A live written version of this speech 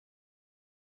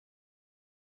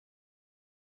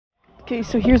Okay,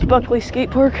 so here's Buckley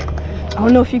Skatepark. I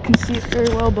don't know if you can see it very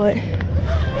well, but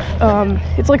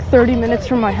it's like 30 minutes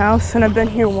from my house, and I've been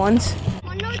here once.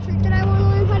 Want to know a trick that I want to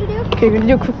learn how to do? Okay, we're gonna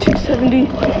do a quick 270.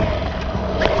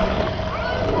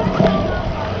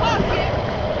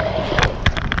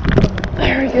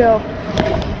 There we go.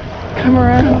 Come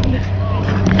around.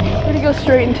 Gonna go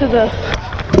straight into the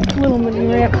little mini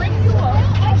ramp.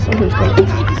 So who's going?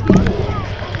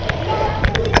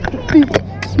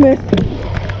 Smith.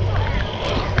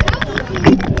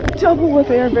 Double whip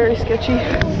air, very sketchy.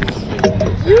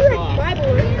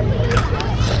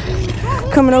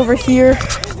 Coming over here. I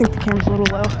think the camera's a little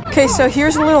low. Okay, so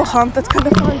here's a little hump that's kind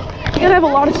of fun. You gotta have a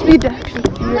lot of speed to actually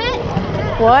do it.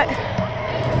 What?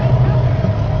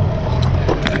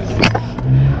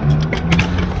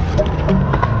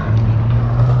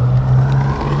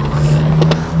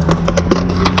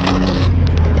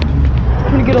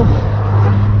 I'm gonna get a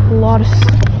lot of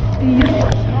speed.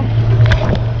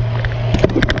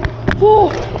 Whoa!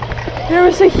 There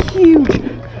was a huge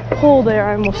hole there.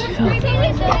 I almost fell.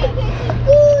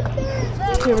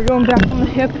 Okay, we're going back on the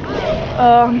hip.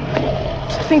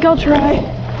 I think I'll try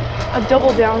a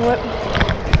double down whip.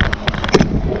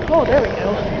 Oh, there we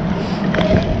go.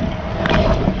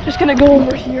 Just gonna go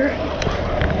over here.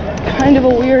 Kind of a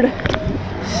weird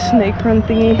snake run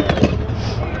thingy.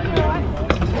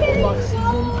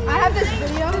 I have this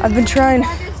video. I've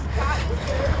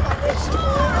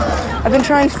been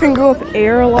trying finger whip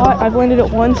air a lot. I've landed it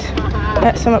once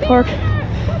at Summit Park.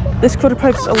 This quarter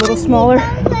pipe's a little smaller.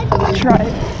 Try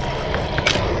it.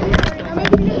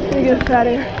 Let me get a fat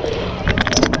air.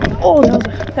 Oh,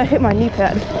 that hit my knee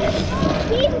pad.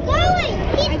 Keep going.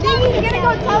 Keep going. You're gonna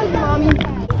go tell your mommy.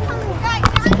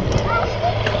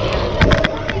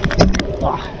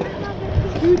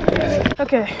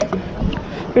 Okay,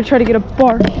 we're gonna try to get a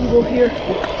bar eagle here.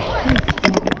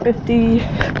 50.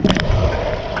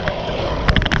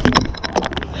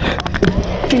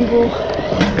 Feeble.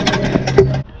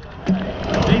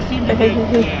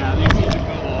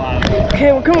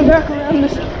 Okay, we're coming back around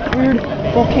this weird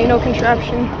volcano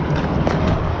contraption.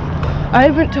 I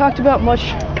haven't talked about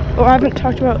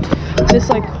this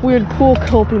like weird pool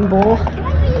coping bowl.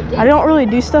 I don't really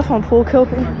do stuff on pool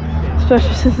coping,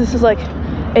 especially since this is like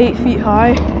 8 feet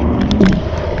high.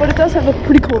 But it does have a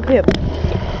pretty cool hip.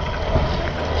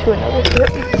 To another hip.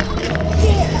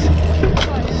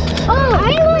 Oh,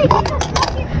 I like.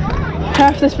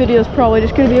 Half this video is probably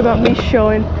just going to be about me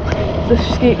showing the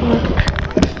skateboard.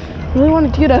 Really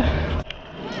wanted to get a...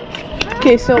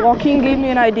 Okay, so Joaquin gave me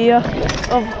an idea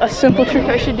of a simple trick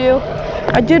I should do.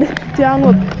 I did down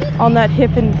whip on that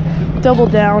hip and double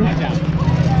down.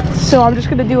 So I'm just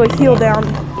going to do a heel down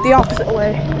the opposite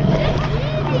way.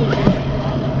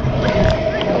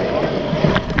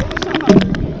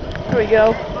 There we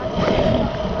go.